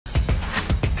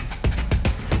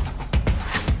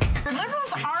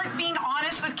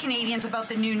Canadians about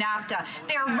the new NAFTA.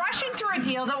 They are rushing through a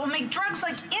deal that will make drugs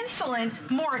like insulin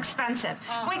more expensive.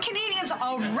 When Canadians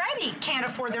already can't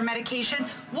afford their medication,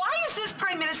 why is this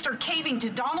Prime Minister caving to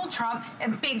Donald Trump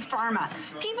and Big Pharma?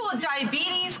 People with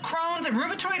diabetes, Crohn's, and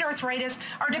rheumatoid arthritis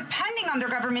are depending on their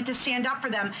government to stand up for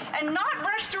them and not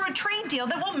rush through a trade deal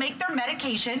that will make their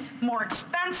medication more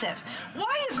expensive.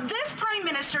 Why is this Prime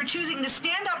Minister choosing to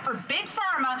stand up for Big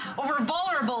Pharma over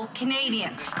vulnerable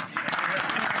Canadians?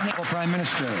 Prime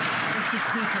Minister. Mr.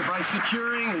 Speaker, by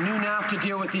securing a new NAFTA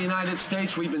deal with the United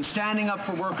States, we've been standing up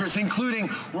for workers, including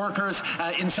workers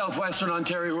in southwestern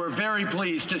Ontario, who are very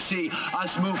pleased to see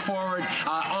us move forward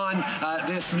on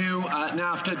this new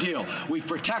NAFTA deal. We've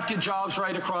protected jobs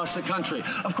right across the country.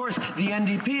 Of course, the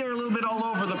NDP are a little bit all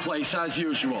over the place, as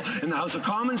usual. In the House of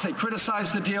Commons, they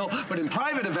criticized the deal, but in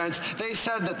private events, they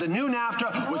said that the new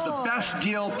NAFTA was the best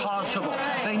deal possible.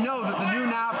 They know that the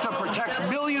new NAFTA protects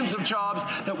millions of jobs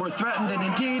that were threatened, and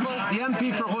indeed, the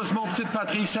MP for Rosemont Petite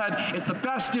Patrie said it's the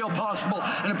best deal possible,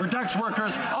 and it protects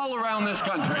workers all around this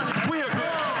country.